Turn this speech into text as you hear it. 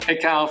Hey,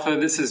 Chi Alpha,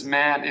 this is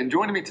Matt, and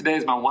joining me today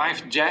is my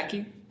wife,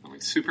 Jackie. I'm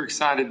super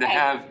excited to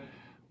have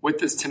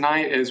with us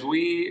tonight as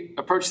we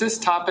approach this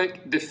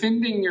topic,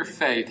 defending your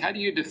faith. How do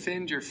you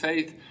defend your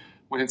faith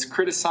when it's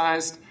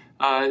criticized?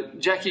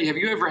 Jackie, have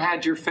you ever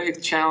had your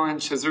faith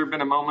challenged? Has there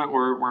been a moment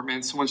where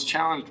someone's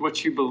challenged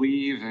what you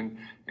believe,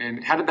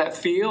 and how did that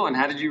feel, and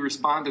how did you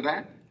respond to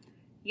that?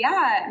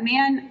 Yeah,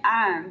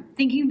 man,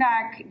 thinking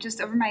back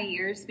just over my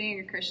years being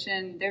a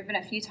Christian, there have been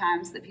a few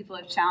times that people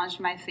have challenged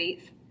my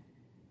faith.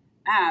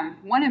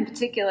 One in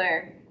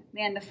particular,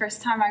 man, the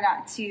first time I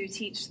got to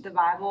teach the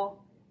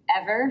Bible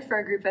ever for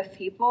a group of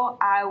people,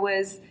 I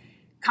was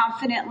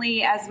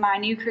confidently, as my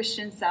new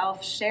Christian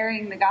self,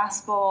 sharing the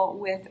gospel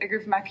with a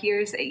group of my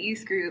peers at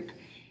youth group.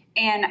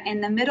 And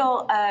in the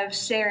middle of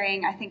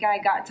sharing, I think I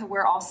got to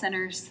 "we're all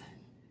sinners,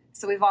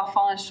 so we've all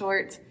fallen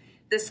short."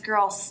 This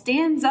girl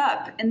stands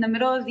up in the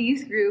middle of the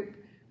youth group,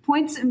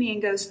 points at me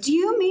and goes, "Do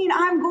you mean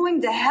I'm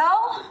going to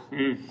hell?"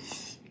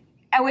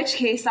 At which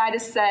case I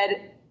just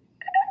said,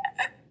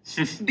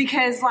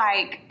 because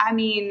what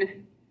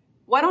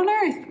on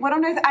earth? What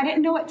on earth? I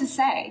didn't know what to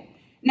say.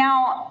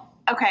 Now,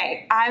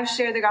 okay, I've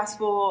shared the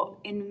gospel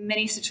in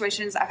many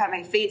situations. I've had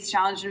my faith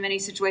challenged in many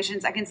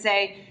situations. I can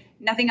say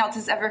nothing else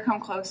has ever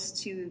come close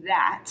to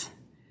that,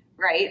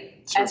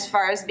 right? Sure. As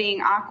far as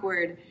being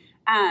awkward.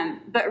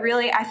 But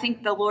really, I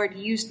think the Lord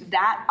used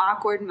that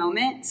awkward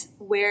moment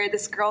where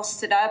this girl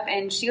stood up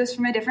and she was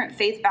from a different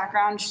faith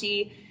background.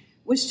 She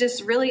was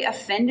just really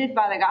offended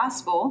by the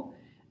gospel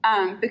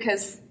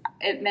because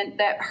it meant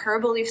that her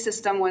belief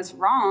system was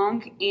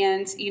wrong.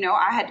 And,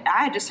 I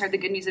had just heard the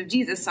good news of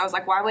Jesus. So I was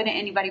like, why wouldn't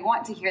anybody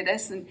want to hear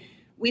this? And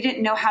we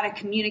didn't know how to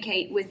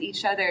communicate with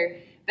each other.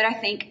 But I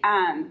think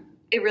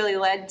it really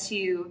led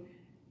to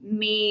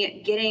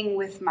me getting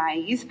with my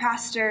youth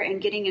pastor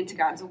and getting into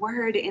God's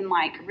word and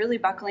really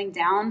buckling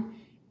down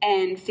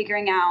and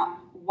figuring out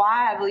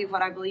why I believe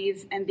what I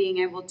believe and being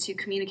able to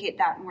communicate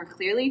that more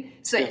clearly.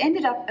 So it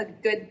ended up a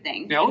good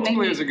thing. Yeah,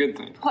 ultimately it was a good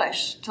thing.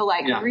 Push to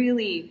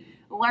really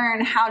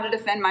learn how to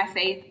defend my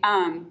faith.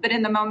 But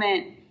in the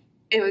moment,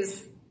 it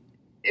was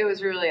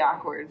really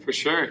awkward. For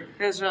sure.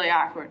 It was really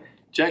awkward.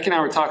 Jackie and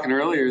I were talking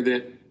earlier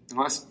that in the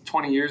last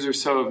 20 years or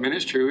so of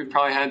ministry, we've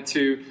probably had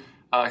to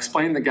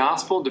explain the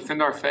gospel,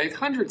 defend our faith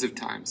hundreds of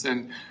times.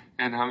 And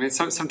it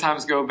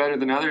sometimes go better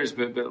than others,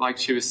 but like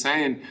she was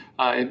saying,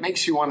 it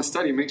makes you want to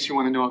study, makes you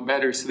want to know it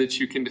better so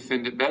that you can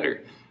defend it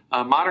better.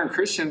 Modern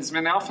Christians,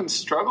 they often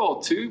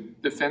struggle to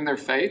defend their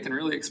faith and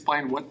really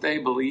explain what they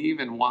believe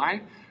and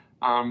why.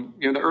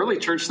 The early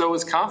church, though,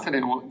 was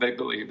confident in what they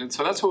believed. And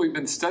so that's what we've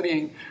been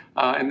studying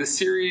in the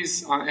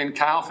series in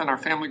Chi Alpha and our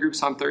family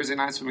groups on Thursday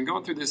nights. We've been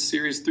going through this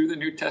series through the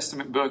New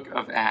Testament book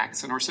of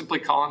Acts. And we're simply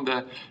calling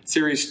the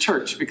series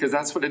Church because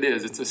that's what it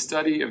is. It's a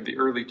study of the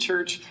early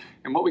church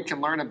and what we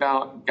can learn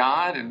about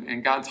God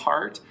and God's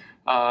heart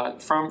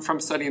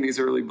from studying these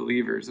early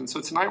believers. And so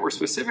tonight we're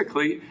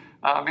specifically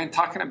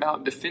talking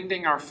about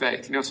defending our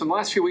faith. So in the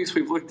last few weeks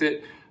we've looked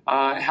at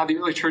how the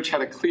early church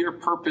had a clear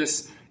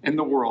purpose in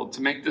the world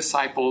to make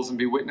disciples and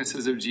be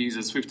witnesses of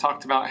Jesus. We've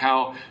talked about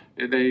how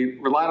they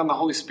relied on the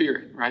Holy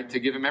Spirit, right, to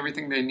give them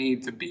everything they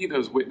need to be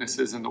those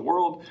witnesses in the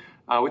world.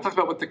 We talked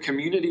about what the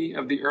community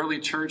of the early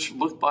church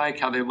looked like,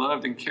 how they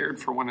loved and cared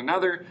for one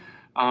another.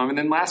 And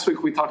then last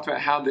week we talked about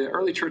how the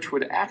early church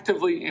would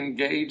actively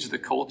engage the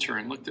culture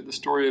and looked at the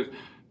story of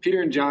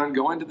Peter and John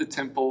going to the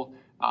temple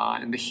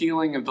and the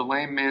healing of the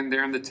lame man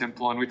there in the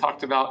temple. And we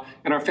talked about,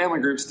 in our family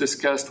groups,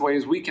 discussed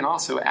ways we can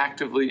also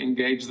actively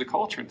engage the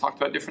culture and talked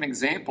about different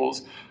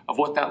examples of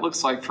what that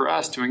looks like for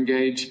us to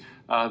engage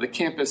the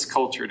campus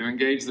culture, to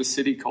engage the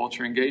city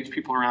culture, engage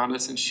people around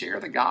us and share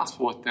the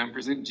gospel with them,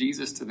 present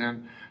Jesus to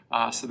them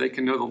so they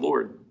can know the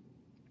Lord.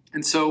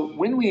 And so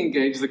when we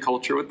engage the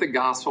culture with the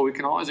gospel, we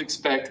can always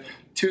expect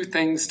two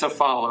things to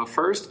follow.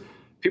 First,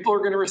 people are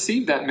going to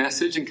receive that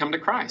message and come to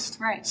Christ.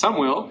 Right. Some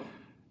will.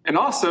 And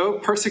also,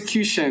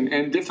 persecution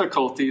and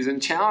difficulties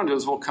and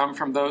challenges will come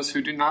from those who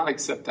do not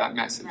accept that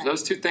message. Right.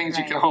 Those two things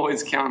you can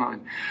always count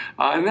on.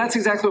 And that's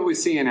exactly what we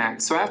see in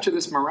Acts. So after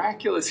this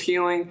miraculous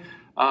healing,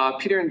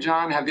 Peter and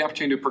John have the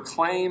opportunity to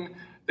proclaim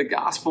the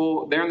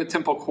gospel there in the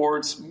temple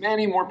courts.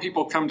 Many more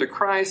people come to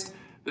Christ,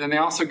 but then they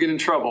also get in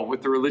trouble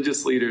with the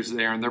religious leaders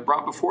there. And they're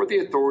brought before the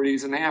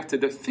authorities, and they have to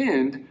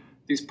defend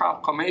these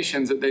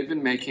proclamations that they've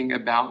been making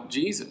about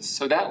Jesus.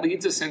 So that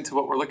leads us into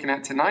what we're looking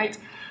at tonight.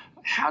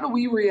 How do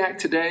we react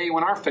today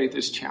when our faith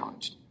is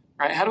challenged?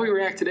 Right? How do we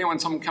react today when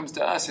someone comes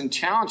to us and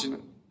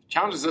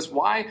challenges us?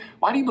 Why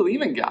do you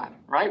believe in God?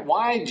 Right?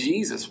 Why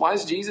Jesus? Why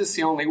is Jesus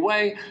the only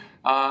way?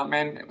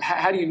 And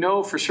how do you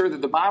know for sure that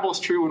the Bible is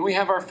true? When we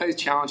have our faith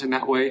challenged in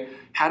that way,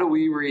 how do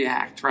we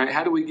react? Right?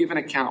 How do we give an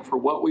account for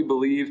what we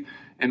believe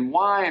and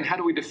why? And how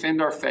do we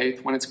defend our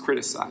faith when it's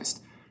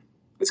criticized?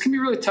 This can be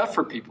really tough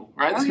for people,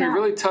 right? This can be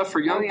really tough for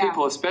young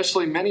people,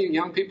 especially many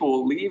young people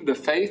will leave the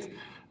faith.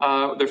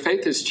 Their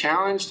faith is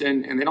challenged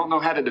and they don't know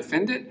how to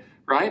defend it,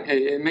 right?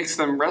 It makes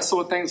them wrestle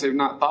with things they've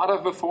not thought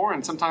of before.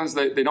 And sometimes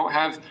they don't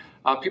have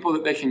people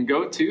that they can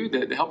go to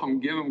that help them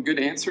give them good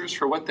answers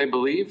for what they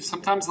believe.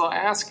 Sometimes they'll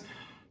ask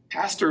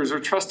pastors or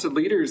trusted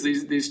leaders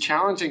these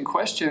challenging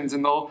questions,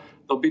 and they'll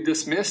be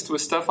dismissed with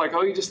stuff like,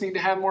 oh, you just need to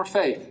have more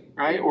faith,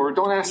 right? Or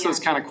don't ask those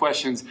kind of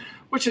questions,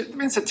 which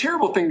it's a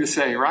terrible thing to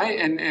say,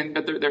 right?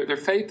 But their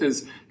faith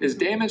is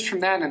damaged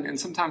from that, and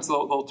sometimes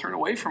they'll turn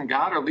away from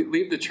God or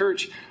leave the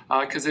church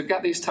because they've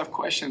got these tough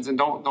questions and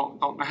don't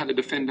know how to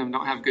defend them,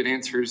 don't have good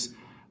answers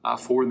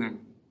for them.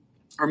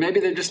 Or maybe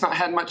they've just not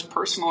had much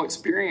personal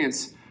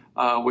experience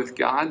with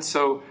God,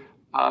 so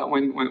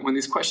when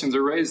these questions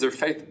are raised, their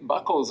faith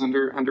buckles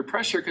under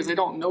pressure because they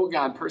don't know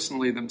God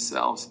personally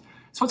themselves.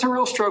 So it's a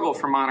real struggle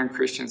for modern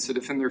Christians to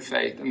defend their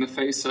faith in the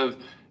face of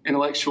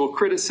intellectual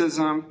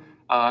criticism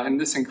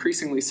and this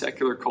increasingly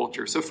secular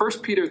culture. So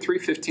 1 Peter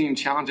 3:15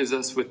 challenges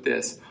us with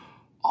this.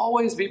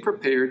 Always be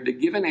prepared to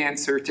give an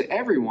answer to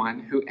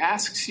everyone who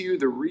asks you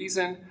the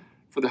reason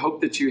for the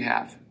hope that you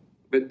have.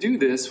 But do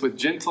this with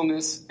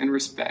gentleness and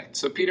respect.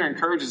 So Peter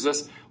encourages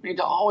us, we need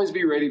to always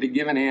be ready to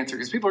give an answer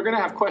because people are going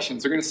to have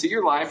questions. They're going to see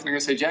your life and they're going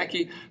to say,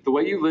 Jackie, the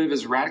way you live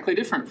is radically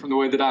different from the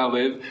way that I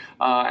live.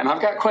 And I've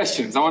got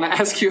questions. I want to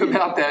ask you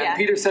about that. Yeah.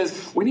 Peter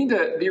says, we need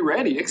to be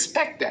ready.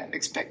 Expect that.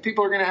 Expect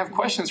people are going to have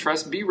questions for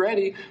us. Be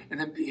ready and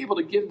then be able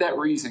to give that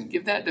reason.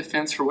 Give that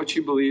defense for what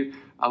you believe.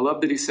 I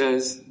love that he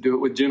says, do it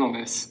with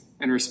gentleness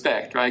and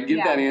respect, right?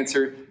 Give that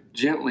answer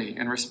gently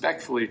and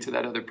respectfully to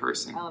that other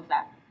person. I love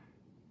that.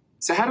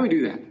 So how do we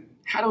do that?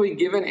 How do we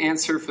give an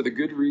answer for the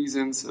good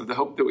reasons of the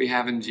hope that we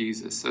have in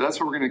Jesus? So that's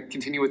what we're going to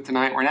continue with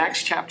tonight. We're in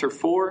Acts chapter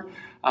 4,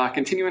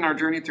 continuing our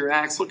journey through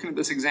Acts, looking at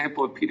this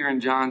example of Peter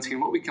and John, seeing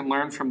what we can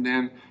learn from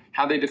them,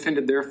 how they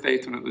defended their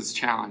faith when it was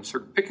challenged. So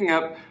picking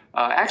up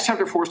Acts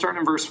chapter 4, starting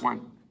in verse 1,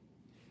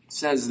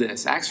 says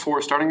this. Acts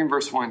 4, starting in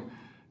verse 1.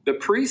 The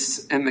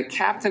priests and the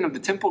captain of the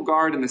temple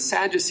guard and the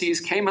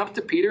Sadducees came up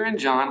to Peter and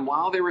John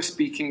while they were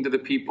speaking to the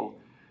people.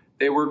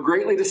 They were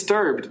greatly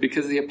disturbed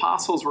because the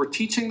apostles were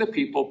teaching the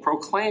people,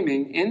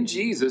 proclaiming in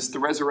Jesus the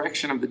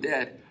resurrection of the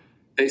dead.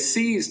 They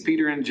seized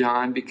Peter and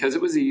John because it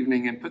was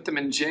evening and put them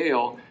in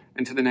jail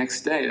until the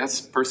next day.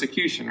 That's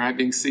persecution, right?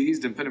 Being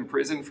seized and put in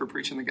prison for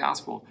preaching the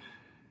gospel.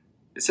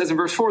 It says in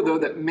verse 4, though,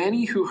 that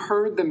many who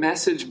heard the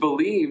message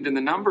believed, and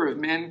the number of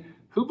men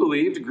who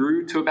believed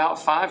grew to about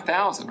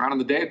 5,000. Right on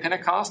the day of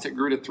Pentecost, it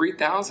grew to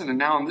 3,000, and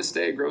now on this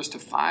day it grows to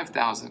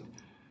 5,000.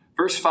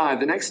 Verse 5,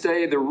 the next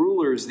day the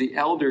rulers, the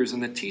elders,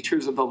 and the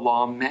teachers of the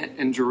law met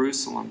in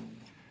Jerusalem.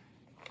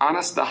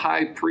 Annas the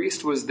high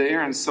priest was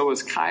there, and so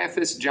was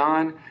Caiaphas,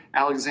 John,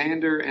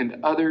 Alexander,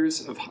 and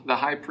others of the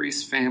high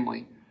priest's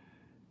family.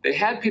 They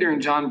had Peter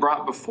and John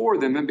brought before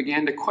them and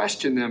began to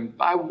question them,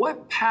 by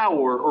what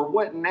power or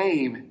what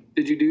name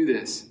did you do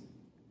this?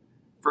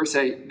 Verse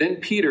 8, then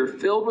Peter,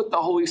 filled with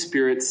the Holy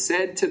Spirit,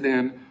 said to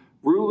them,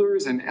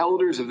 rulers and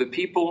elders of the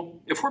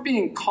people, if we're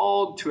being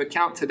called to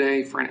account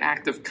today for an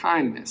act of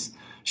kindness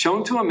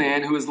shown to a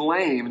man who is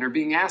lame and are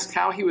being asked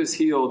how he was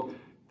healed,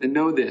 then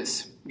know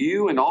this,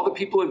 you and all the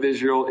people of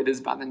Israel, it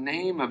is by the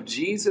name of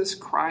Jesus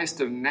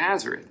Christ of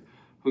Nazareth,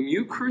 whom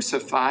you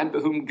crucified,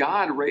 but whom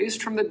God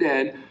raised from the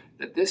dead,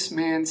 that this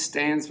man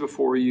stands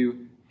before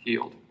you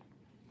healed.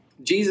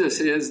 Jesus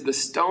is the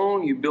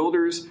stone you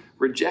builders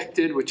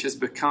rejected, which has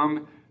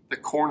become the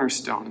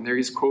cornerstone. And there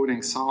he's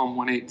quoting Psalm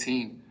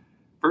 118.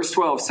 Verse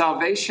 12,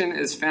 salvation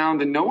is found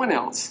in no one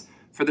else,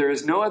 for there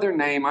is no other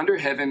name under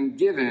heaven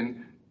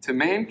given to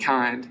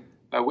mankind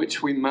by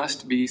which we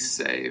must be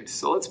saved.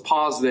 So let's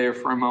pause there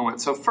for a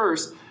moment. So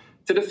first,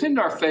 to defend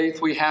our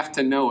faith, we have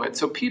to know it.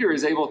 So Peter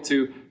is able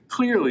to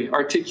clearly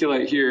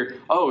articulate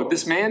here, oh,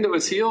 this man that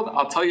was healed,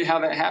 I'll tell you how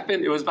that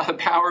happened. It was by the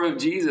power of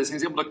Jesus.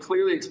 He's able to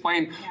clearly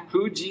explain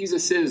who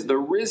Jesus is, the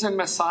risen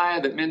Messiah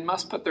that men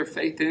must put their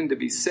faith in to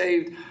be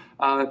saved.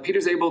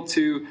 Peter's able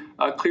to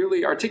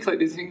clearly articulate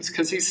these things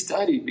because he's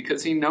studied,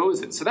 because he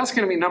knows it. So that's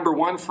going to be number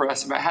one for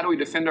us about how do we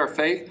defend our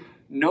faith.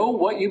 Know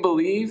what you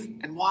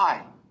believe and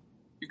why.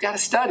 You've got to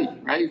study,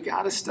 right? You've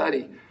got to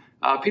study.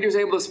 Peter's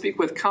able to speak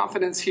with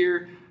confidence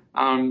here.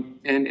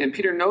 And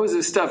Peter knows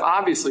this stuff,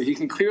 obviously. He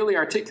can clearly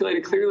articulate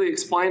it, clearly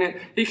explain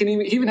it. He can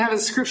even have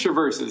his scripture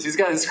verses. He's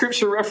got his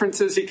scripture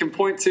references he can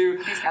point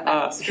to.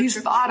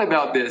 He's thought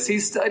about this.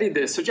 He's studied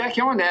this. So, Jackie,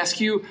 I wanted to ask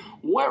you,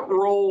 what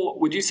role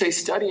would you say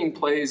studying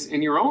plays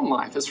in your own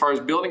life as far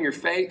as building your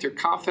faith, your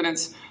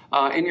confidence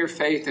in your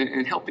faith,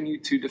 and helping you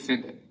to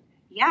defend it?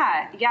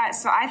 Yeah.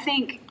 So I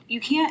think you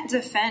can't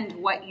defend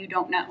what you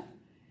don't know.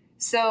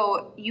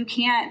 So you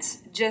can't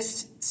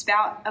just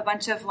spout a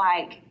bunch of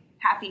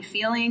happy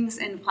feelings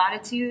and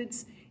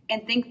platitudes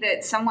and think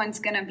that someone's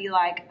going to be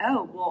like,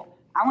 oh, well,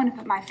 I want to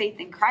put my faith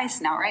in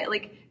Christ now, right?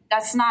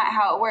 That's not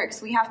how it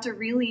works. We have to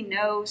really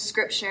know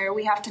Scripture.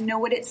 We have to know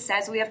what it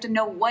says. We have to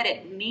know what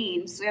it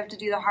means. We have to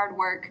do the hard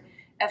work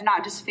of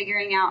not just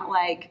figuring out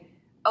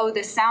oh,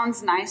 this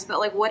sounds nice,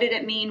 but what did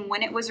it mean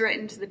when it was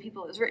written to the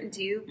people it was written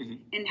to? Mm-hmm.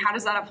 And how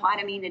does that apply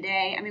to me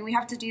today? I mean, we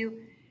have to do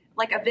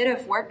a bit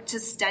of work to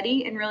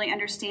study and really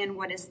understand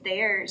what is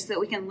there so that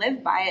we can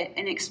live by it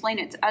and explain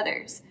it to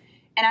others.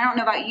 And I don't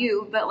know about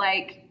you, but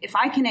if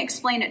I can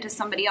explain it to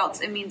somebody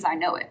else, it means I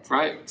know it.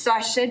 Right. So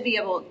I should be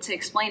able to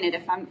explain it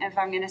if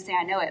I'm going to say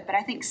I know it. But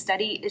I think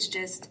study is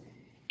just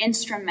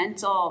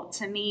instrumental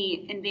to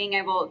me in being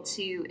able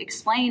to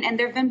explain. And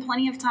there have been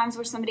plenty of times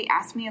where somebody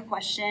asked me a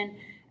question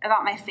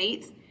about my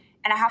faith,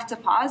 and I have to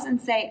pause and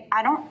say,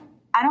 I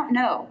don't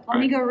know. Let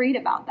me go read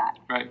about that.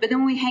 Right. But then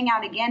when we hang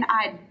out again,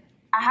 I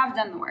have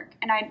done the work,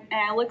 and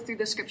I look through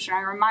the scripture.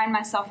 I remind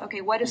myself,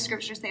 okay, what does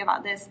scripture say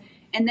about this?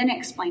 And then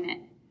explain it,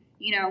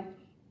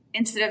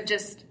 instead of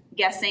just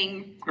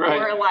guessing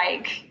or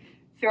like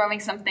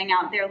throwing something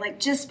out there, like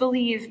just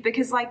believe,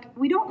 because like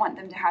we don't want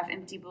them to have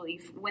empty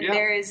belief when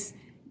there is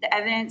the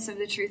evidence of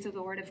the truth of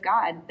the Word of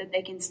God that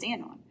they can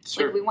stand on.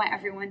 Sure. Like we want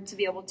everyone to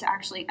be able to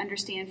actually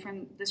understand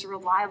from this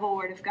reliable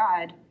Word of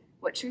God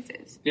what truth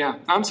is. Yeah,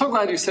 I'm so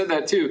glad you said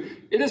that too.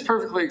 It is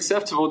perfectly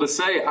acceptable to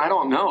say, I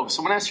don't know.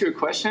 Someone asks you a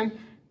question,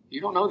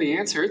 you don't know the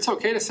answer. It's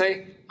okay to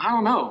say, I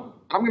don't know.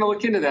 I'm going to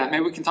look into that.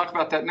 Maybe we can talk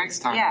about that next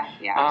time. Yeah,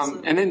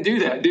 absolutely. And then do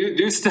that.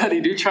 Do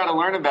study. Do try to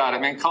learn about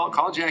it. Man,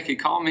 call Jackie.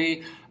 Call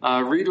me.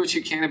 Read what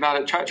you can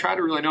about it. Try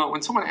to really know it.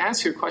 When someone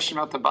asks you a question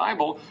about the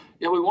Bible,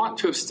 we want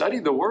to have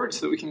studied the Word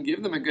so that we can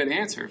give them a good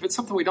answer. If it's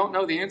something we don't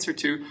know the answer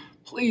to,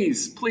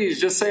 please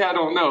just say, I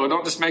don't know.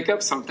 Don't just make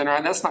up something,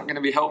 right? That's not going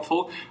to be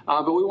helpful.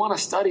 But we want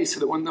to study so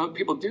that when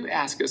people do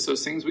ask us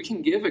those things, we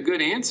can give a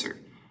good answer.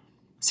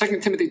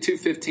 2 Timothy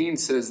 2:15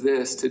 says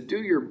this, to do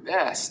your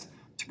best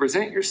to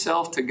present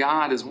yourself to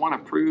God as one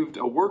approved,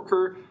 a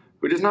worker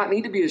who does not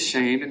need to be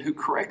ashamed and who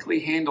correctly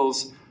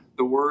handles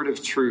the word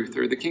of truth.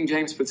 Or the King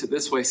James puts it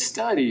this way,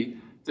 study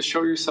to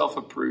show yourself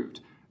approved.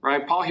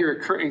 Right? Paul here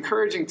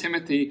encouraging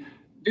Timothy,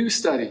 do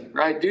study,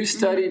 right? Do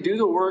study, do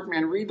the work,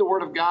 man. Read the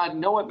Word of God,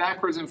 know it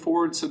backwards and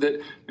forwards so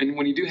that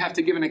when you do have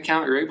to give an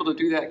account, you're able to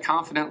do that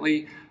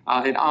confidently.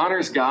 It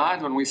honors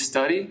God when we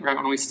study, right?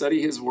 When we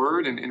study His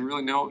Word and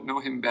really know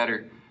Him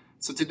better.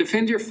 So to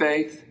defend your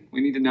faith,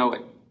 we need to know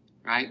it,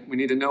 right? We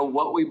need to know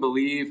what we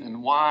believe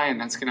and why, and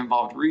that's going to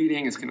involve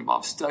reading. It's going to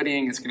involve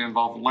studying. It's going to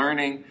involve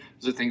learning.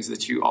 Those are things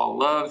that you all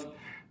love.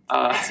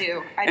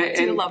 I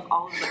do love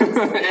all of those.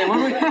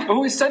 And when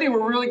we study,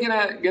 we're really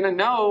gonna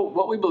know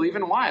what we believe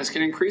and why. It's going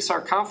to increase our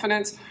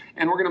confidence,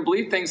 and we're going to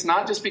believe things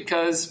not just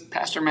because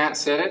Pastor Matt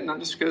said it, not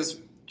just because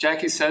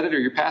Jackie said it, or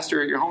your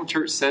pastor at your home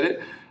church said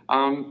it.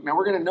 And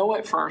we're going to know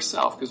it for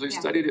ourselves because we've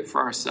studied it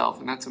for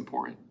ourselves, and that's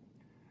important.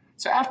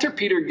 So after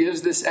Peter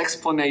gives this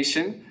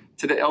explanation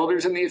to the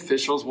elders and the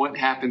officials, what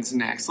happens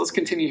next? Let's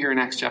continue here in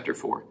Acts chapter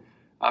 4.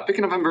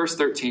 Picking up in verse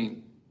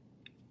 13.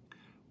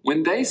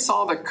 When they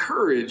saw the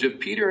courage of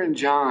Peter and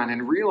John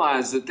and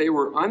realized that they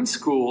were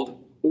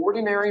unschooled,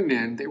 ordinary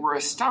men, they were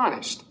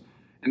astonished.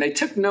 And they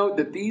took note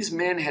that these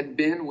men had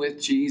been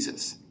with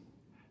Jesus.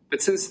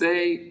 But since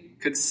they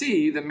could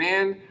see the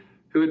man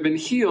who had been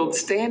healed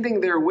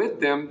standing there with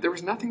them, there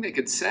was nothing they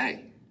could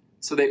say.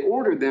 So they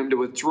ordered them to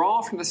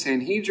withdraw from the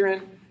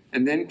Sanhedrin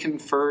and then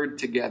conferred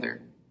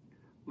together.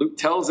 Luke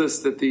tells us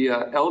that the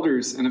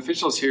elders and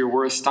officials here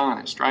were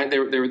astonished, right? They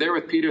were there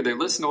with Peter. They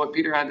listened to what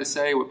Peter had to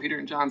say, what Peter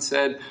and John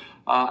said.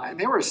 And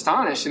they were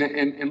astonished.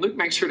 And Luke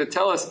makes sure to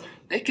tell us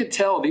they could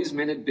tell these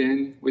men had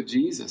been with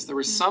Jesus. There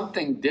was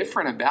something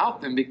different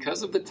about them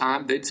because of the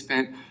time they'd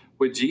spent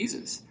with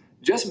Jesus.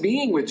 Just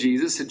being with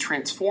Jesus had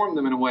transformed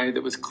them in a way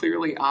that was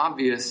clearly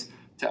obvious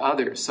to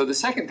others. So the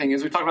second thing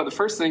is, we talked about the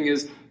first thing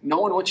is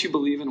knowing what you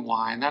believe and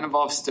why, and that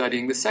involves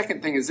studying. The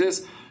second thing is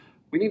this.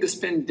 We need to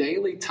spend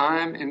daily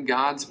time in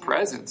God's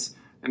presence.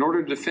 In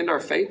order to defend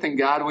our faith in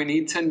God, we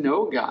need to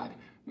know God.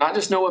 Not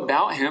just know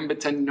about Him, but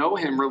to know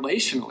Him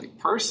relationally,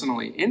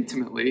 personally,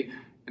 intimately,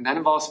 and that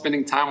involves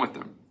spending time with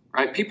Him.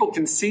 Right? People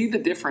can see the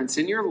difference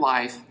in your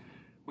life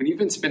when you've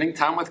been spending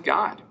time with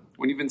God,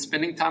 when you've been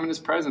spending time in His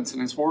presence, in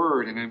His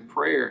Word, and in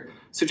prayer.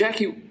 So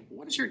Jackie,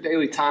 what does your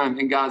daily time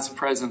in God's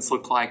presence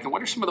look like? And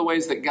what are some of the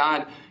ways that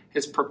God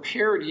has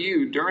prepared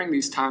you during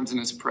these times in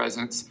His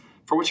presence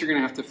for what you're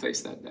going to have to face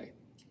that day?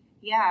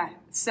 Yeah,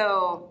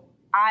 so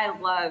I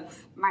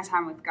love my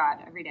time with God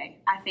every day.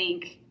 I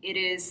think it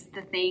is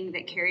the thing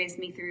that carries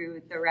me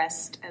through the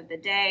rest of the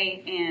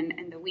day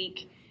and the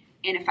week.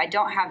 And if I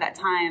don't have that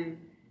time,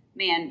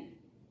 man,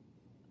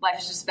 life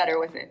is just better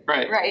with it.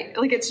 Right?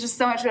 Like, it's just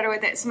so much better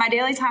with it. So my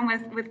daily time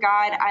with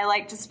God, I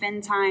like to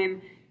spend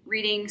time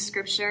reading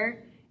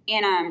Scripture.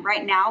 And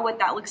right now, what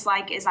that looks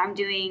like is I'm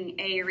doing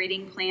a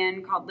reading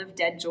plan called Live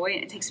Dead Joy.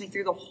 And it takes me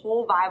through the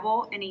whole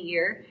Bible in a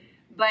year.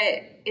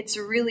 But it's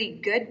really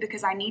good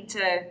because I need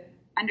to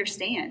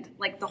understand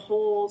like the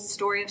whole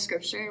story of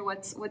Scripture,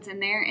 what's in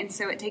there. And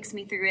so it takes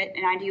me through it,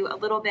 and I do a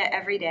little bit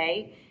every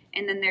day.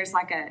 And then there's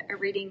like a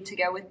reading to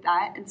go with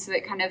that. And so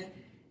it kind of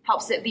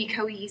helps it be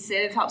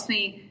cohesive, helps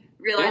me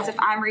realize if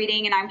I'm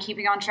reading and I'm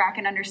keeping on track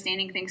and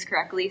understanding things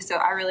correctly. So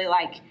I really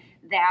like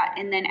that.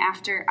 And then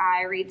after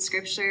I read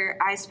Scripture,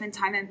 I spend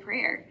time in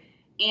prayer.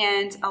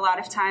 And a lot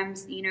of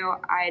times,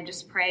 I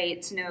just pray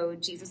to know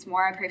Jesus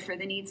more. I pray for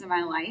the needs of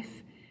my life.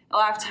 A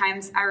lot of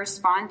times I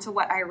respond to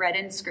what I read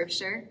in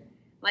Scripture.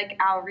 Like,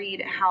 I'll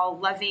read how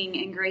loving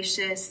and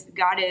gracious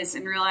God is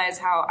and realize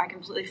how I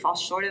completely fall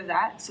short of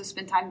that. So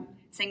spend time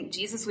saying,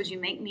 Jesus, would you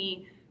make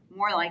me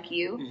more like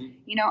you?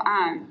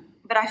 Mm-hmm.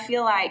 But I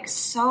feel like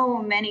so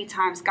many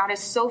times God is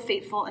so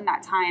faithful in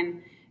that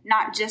time,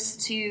 not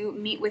just to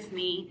meet with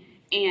me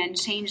and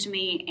change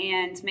me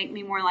and make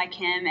me more like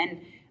him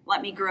and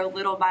let me grow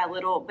little by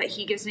little. But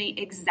he gives me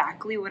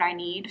exactly what I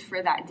need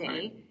for that day.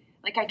 Right.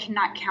 Like, I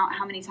cannot count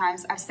how many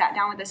times I've sat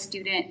down with a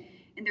student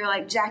and they're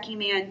like, Jackie,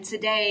 man,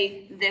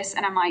 today this.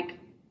 And I'm like,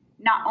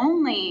 not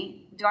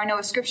only do I know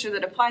a scripture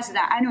that applies to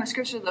that, I know a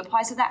scripture that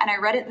applies to that. And I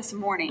read it this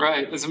morning.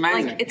 Right. It's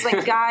amazing. Like, it's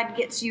like God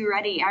gets you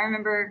ready. I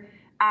remember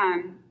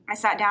I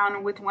sat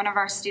down with one of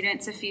our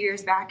students a few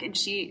years back, and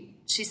she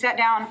sat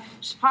down,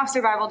 she pops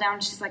her Bible down,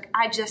 and she's like,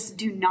 I just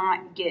do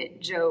not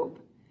get Job.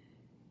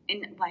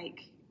 And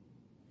like,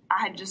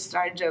 I had just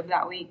started Job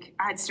that week.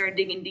 I had started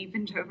digging deep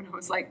in Job, and I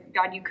was like,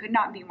 God, you could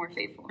not be more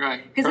faithful.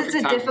 Right. Because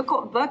it's a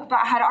difficult book, but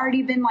I had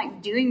already been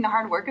like doing the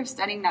hard work of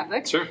studying that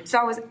book. Sure. So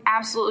I was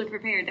absolutely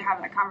prepared to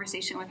have that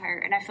conversation with her.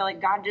 And I feel like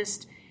God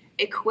just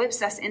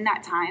equips us in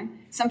that time.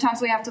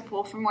 Sometimes we have to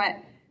pull from what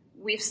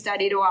we've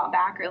studied a while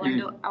back or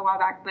learned a while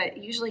back,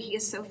 but usually he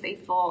is so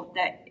faithful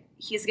that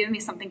he has given me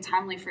something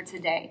timely for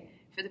today,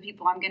 for the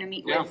people I'm going to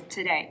meet with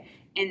today.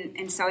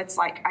 And so it's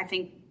like, I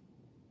think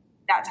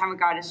that time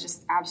with God is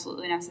just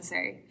absolutely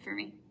necessary for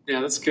me.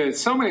 Yeah, that's good.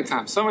 So many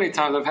times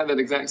I've had that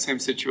exact same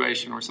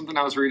situation where something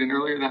I was reading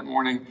earlier that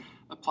morning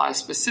applies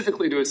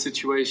specifically to a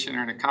situation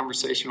or in a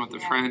conversation with a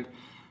friend.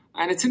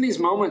 And it's in these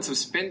moments of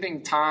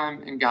spending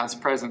time in God's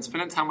presence,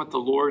 spending time with the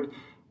Lord,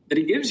 that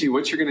he gives you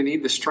what you're going to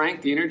need, the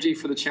strength, the energy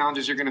for the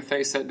challenges you're going to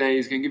face that day.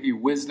 He's going to give you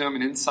wisdom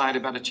and insight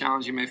about a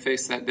challenge you may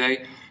face that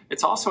day.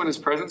 It's also in his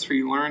presence where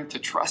you learn to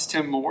trust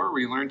him more,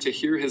 where you learn to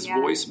hear his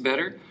voice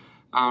better.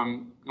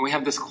 And we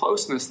have this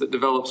closeness that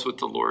develops with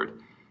the Lord.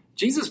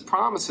 Jesus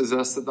promises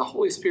us that the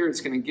Holy Spirit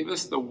is going to give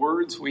us the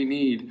words we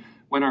need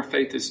when our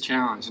faith is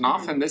challenged. And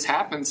often this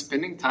happens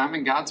spending time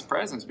in God's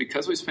presence.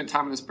 Because we spend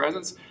time in his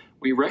presence,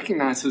 we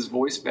recognize his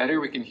voice better.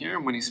 We can hear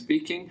him when he's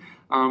speaking.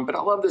 But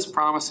I love this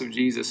promise of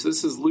Jesus.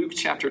 This is Luke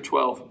chapter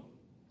 12,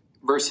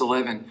 verse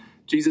 11.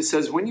 Jesus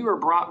says, when you are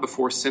brought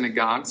before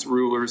synagogues,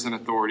 rulers, and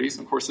authorities,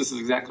 of course, this is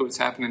exactly what's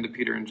happening to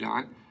Peter and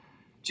John.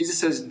 Jesus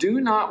says, do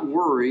not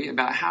worry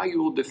about how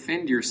you will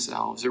defend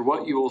yourselves or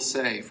what you will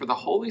say, for the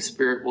Holy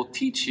Spirit will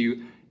teach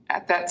you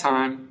at that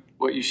time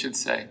what you should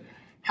say.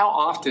 How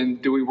often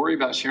do we worry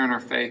about sharing our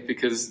faith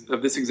because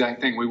of this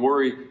exact thing? We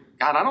worry,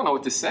 God, I don't know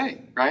what to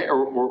say, right?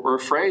 Or we're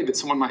afraid that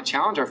someone might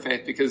challenge our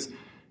faith because,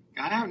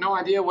 God, I have no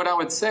idea what I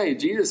would say.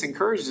 Jesus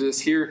encourages us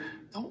here,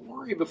 don't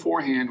worry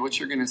beforehand what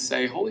you're going to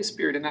say. Holy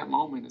Spirit in that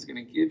moment is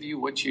going to give you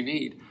what you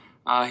need.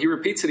 He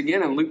repeats it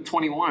again in Luke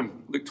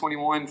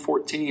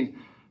 21:14.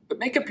 But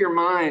make up your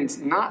minds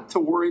not to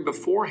worry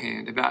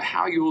beforehand about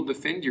how you will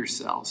defend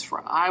yourselves,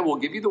 for I will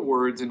give you the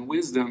words and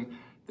wisdom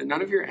that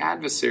none of your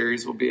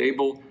adversaries will be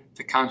able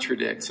to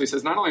contradict. So he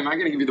says, not only am I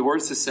going to give you the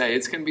words to say,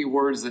 it's going to be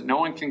words that no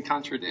one can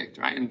contradict,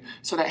 right? And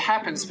so that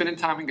happens, spending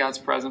time in God's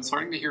presence,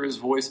 learning to hear his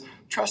voice,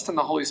 trust in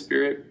the Holy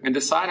Spirit, and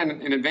decide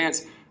in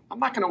advance, I'm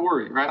not going to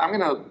worry, right? I'm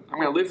going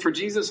to live for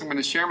Jesus. I'm going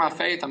to share my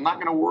faith. I'm not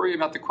going to worry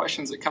about the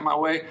questions that come my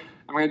way.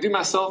 I'm going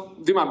to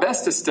do my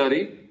best to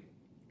study,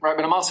 right?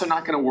 But I'm also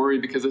not going to worry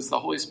because it's the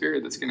Holy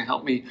Spirit that's going to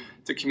help me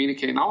to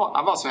communicate. And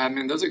I've also had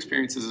those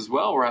experiences as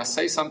well where I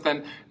say something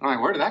and I'm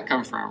like, where did that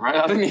come from, right?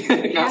 I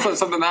didn't that's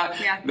something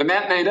that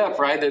Matt made up,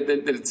 right? That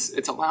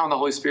it's allowing the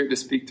Holy Spirit to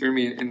speak through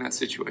me in that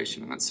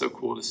situation. And that's so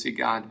cool to see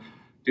God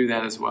do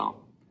that as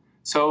well.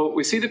 So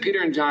we see that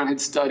Peter and John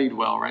had studied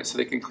well, right? So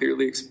they can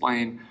clearly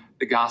explain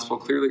the gospel,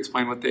 clearly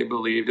explain what they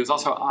believed. It was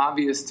also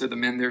obvious to the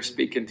men they're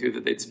speaking to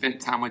that they'd spent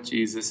time with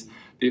Jesus.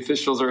 The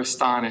officials are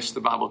astonished,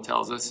 the Bible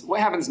tells us. What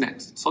happens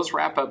next? So let's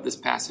wrap up this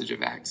passage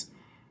of Acts.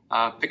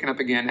 Picking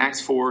up again,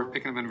 Acts 4,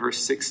 picking up in verse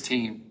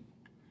 16.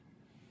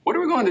 What are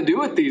we going to do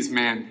with these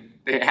men?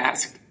 They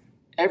asked.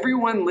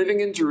 Everyone living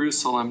in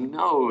Jerusalem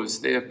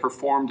knows they have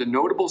performed a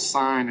notable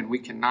sign and we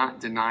cannot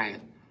deny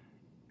it.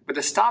 But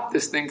to stop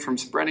this thing from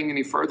spreading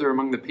any further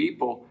among the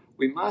people,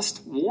 we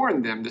must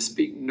warn them to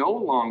speak no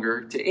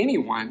longer to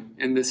anyone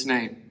in this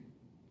name.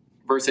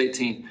 Verse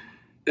 18.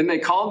 Then they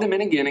called them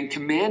in again and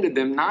commanded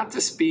them not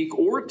to speak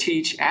or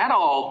teach at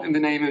all in the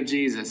name of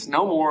Jesus.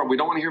 No more. We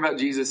don't want to hear about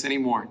Jesus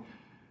anymore.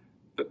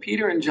 But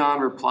Peter and John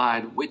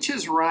replied, which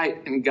is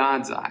right in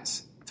God's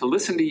eyes, to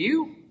listen to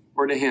you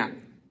or to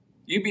him?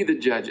 You be the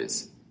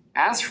judges.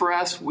 As for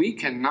us, we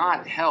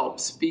cannot help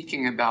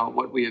speaking about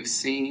what we have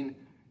seen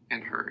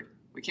and heard.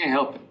 We can't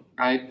help it,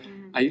 right?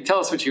 You tell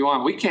us what you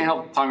want. We can't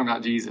help talking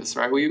about Jesus,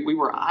 right? We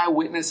were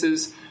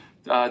eyewitnesses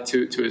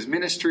to his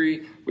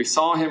ministry. We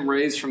saw him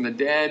raised from the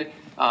dead.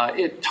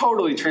 It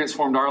totally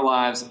transformed our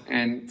lives.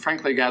 And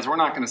frankly, guys, we're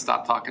not going to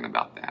stop talking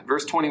about that.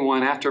 Verse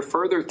 21, after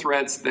further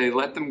threats, they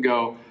let them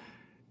go.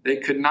 They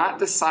could not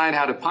decide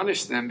how to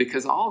punish them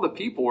because all the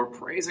people were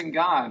praising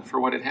God for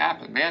what had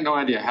happened. They had no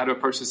idea how to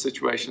approach the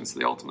situation, so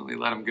they ultimately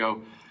let them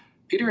go.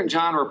 Peter and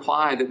John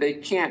replied that they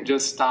can't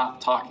just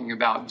stop talking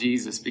about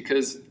Jesus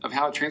because of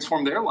how it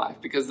transformed their life,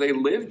 because they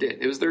lived it.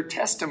 It was their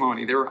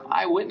testimony. They were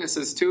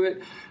eyewitnesses to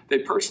it. They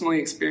personally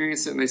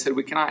experienced it, and they said,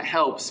 we cannot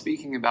help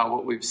speaking about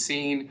what we've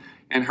seen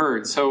and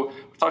heard. So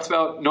we talked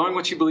about knowing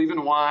what you believe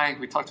and why.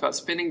 We talked about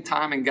spending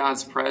time in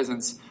God's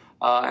presence.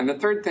 And the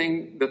third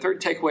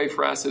takeaway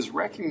for us is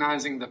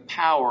recognizing the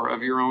power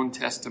of your own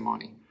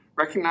testimony.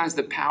 Recognize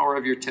the power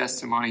of your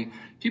testimony.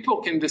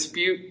 People can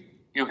dispute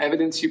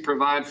evidence you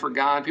provide for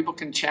God. People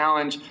can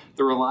challenge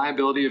the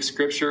reliability of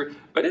Scripture,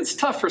 but it's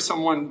tough for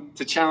someone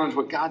to challenge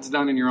what God's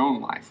done in your own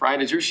life,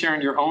 right? As you're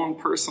sharing your own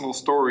personal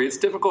story, it's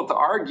difficult to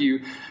argue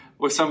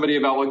with somebody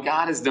about what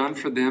God has done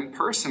for them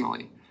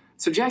personally.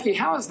 So, Jackie,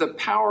 how has the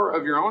power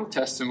of your own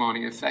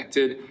testimony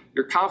affected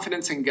your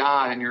confidence in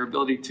God and your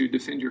ability to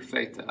defend your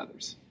faith to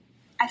others?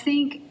 I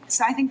think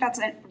that's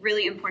a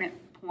really important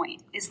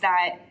point, is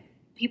that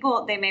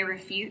people, they may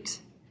refute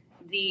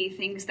the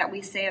things that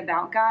we say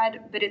about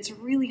God, but it's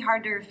really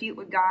hard to refute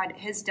what God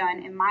has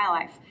done in my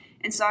life.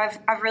 And so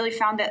I've really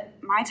found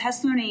that my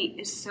testimony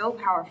is so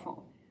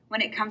powerful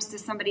when it comes to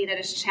somebody that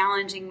is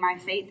challenging my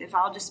faith. If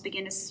I'll just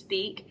begin to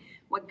speak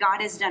what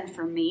God has done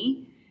for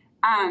me,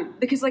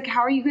 because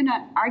how are you going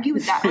to argue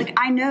with that?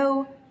 I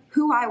know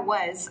who I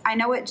was. I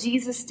know what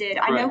Jesus did.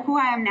 I know who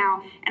I am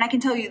now. And I can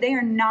tell you, they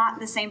are not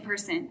the same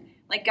person.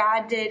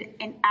 God did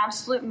an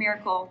absolute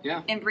miracle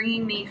in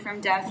bringing me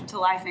from death to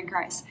life in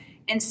Christ.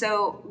 And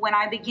so when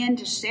I begin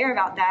to share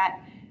about that,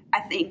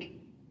 I think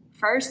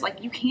first,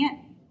 you can't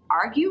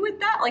argue with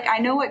that. I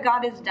know what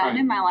God has done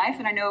in my life.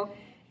 And I know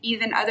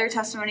even other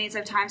testimonies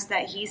of times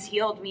that he's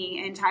healed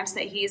me and times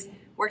that he's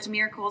worked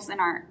miracles in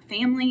our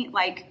family.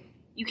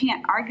 You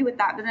can't argue with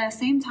that. But at the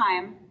same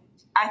time,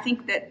 I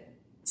think that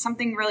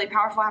something really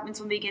powerful happens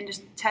when we begin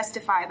to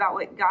testify about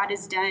what God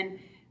has done,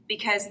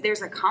 because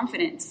there's a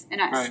confidence in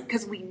us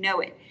because we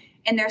know it.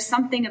 And there's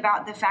something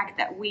about the fact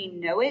that we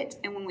know it.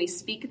 And when we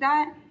speak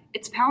that,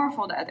 it's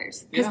powerful to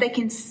others because they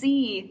can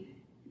see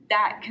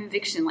that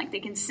conviction. They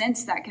can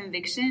sense that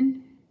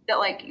conviction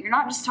that you're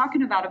not just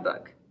talking about a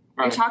book.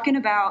 You're talking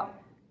about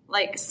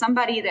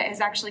somebody that has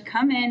actually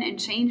come in and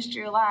changed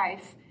your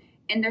life.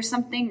 And there's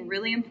something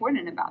really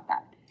important about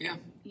that. Yeah.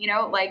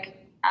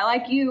 I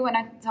like you, and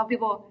I tell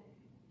people,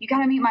 you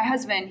got to meet my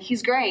husband.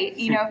 He's great.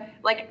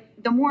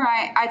 The more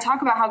I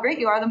talk about how great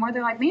you are, the more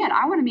they're like, man,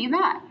 I want to meet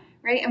Matt.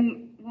 Right.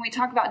 And when we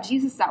talk about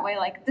Jesus that way,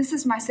 this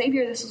is my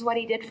Savior. This is what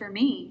he did for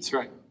me. That's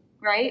right.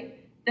 Right.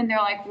 Then they're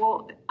like,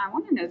 well, I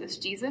want to know this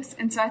Jesus.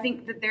 And so I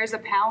think that there's a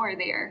power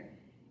there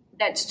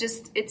that's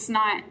just, it's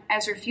not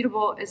as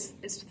refutable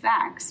as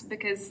facts,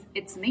 because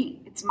it's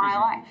me. It's my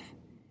life.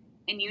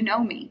 And you know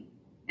me.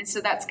 And so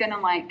that's going to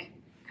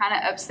kind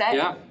of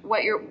upset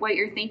what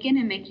you're thinking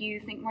and make you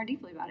think more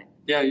deeply about it.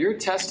 Yeah, your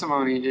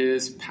testimony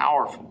is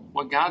powerful.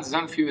 What God's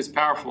done for you is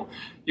powerful.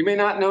 You may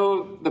not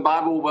know the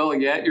Bible well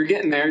yet. You're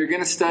getting there. You're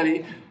going to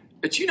study.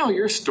 But you know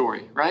your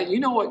story, right?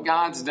 You know what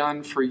God's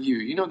done for you.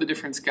 You know the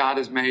difference God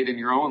has made in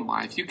your own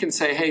life. You can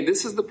say, hey,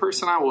 this is the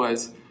person I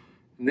was.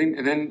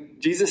 And then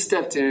Jesus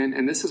stepped in,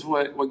 and this is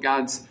what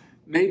God's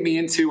made me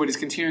into, what he's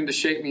continuing to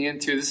shape me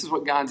into. This is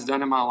what God's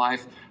done in my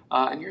life.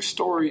 And your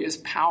story is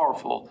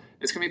powerful.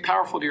 It's going to be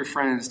powerful to your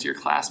friends, to your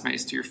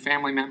classmates, to your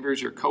family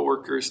members, your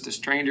coworkers, to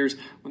strangers,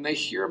 when they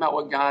hear about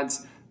what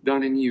God's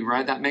done in you,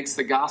 right? That makes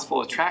the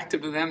gospel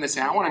attractive to them. They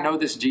say, I want to know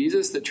this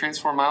Jesus that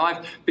transformed my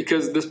life,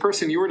 because this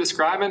person you were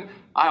describing,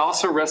 I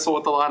also wrestle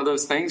with a lot of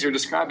those things. You're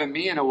describing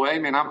me in a way,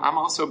 man, I'm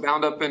also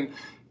bound up in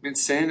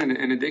sin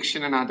and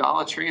addiction and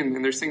idolatry,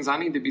 and there's things I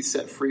need to be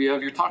set free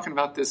of. You're talking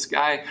about this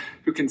guy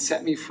who can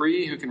set me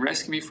free, who can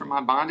rescue me from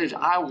my bondage.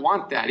 I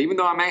want that. Even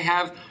though I may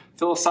have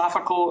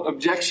philosophical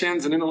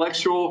objections and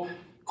intellectual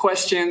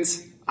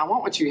questions, I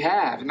want what you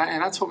have. And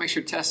that's what makes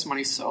your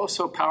testimony so,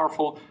 so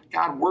powerful.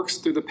 God works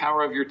through the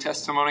power of your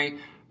testimony.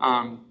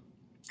 And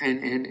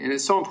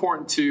it's so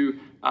important to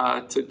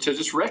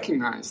just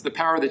recognize the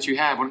power that you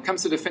have. When it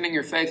comes to defending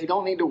your faith, you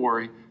don't need to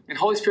worry. And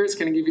Holy Spirit's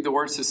going to give you the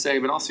words to say,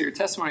 but also your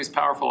testimony is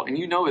powerful. And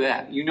you know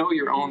that. You know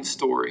your own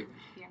story.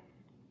 Yeah.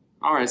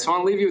 All right, so I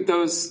want to leave you with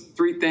those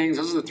three things.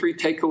 Those are the three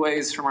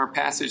takeaways from our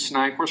passage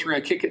tonight. Of course, we're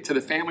going to kick it to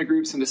the family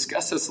groups and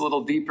discuss this a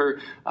little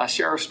deeper,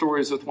 share our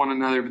stories with one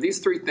another. But these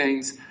three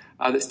things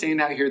that stand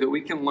out here that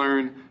we can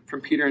learn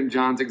from Peter and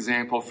John's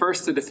example.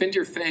 First, to defend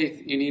your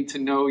faith, you need to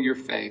know your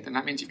faith. And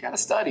that means you've got to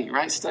study,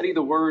 right? Study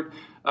the Word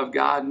of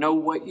God. Know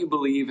what you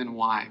believe and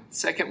why.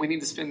 Second, we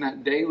need to spend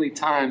that daily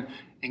time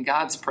in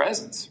God's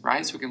presence,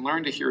 right? So we can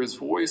learn to hear his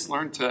voice,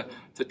 learn to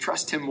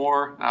trust him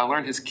more,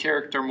 learn his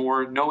character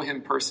more, know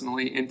him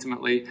personally,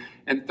 intimately.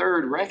 And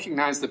third,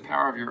 recognize the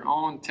power of your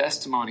own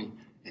testimony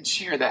and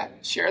share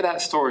that. Share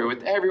that story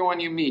with everyone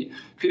you meet.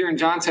 Peter and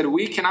John said,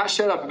 we cannot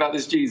shut up about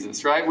this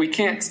Jesus, right? We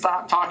can't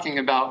stop talking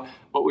about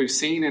what we've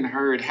seen and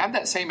heard. Have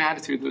that same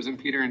attitude that was in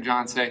Peter and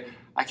John. Say,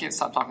 I can't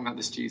stop talking about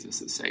this Jesus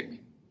that saved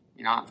me.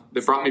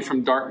 That brought me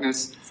from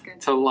darkness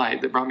to light,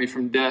 that brought me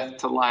from death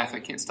to life. I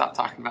can't stop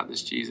talking about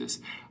this Jesus.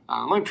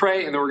 Let me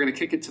pray, and then we're going to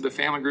kick it to the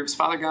family groups.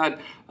 Father God,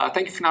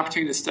 thank you for an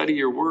opportunity to study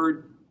your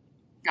word.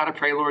 God, I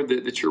pray, Lord,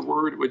 that your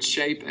word would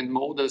shape and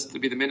mold us to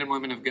be the men and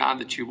women of God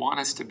that you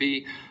want us to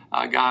be,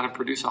 God, and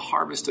produce a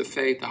harvest of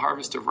faith, a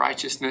harvest of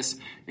righteousness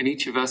in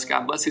each of us.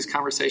 God, bless these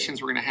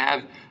conversations we're going to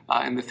have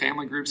in the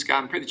family groups. God,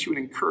 and pray that you would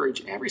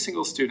encourage every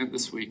single student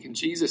this week. In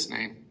Jesus'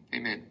 name,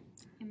 amen.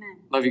 Amen.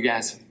 Love you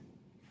guys.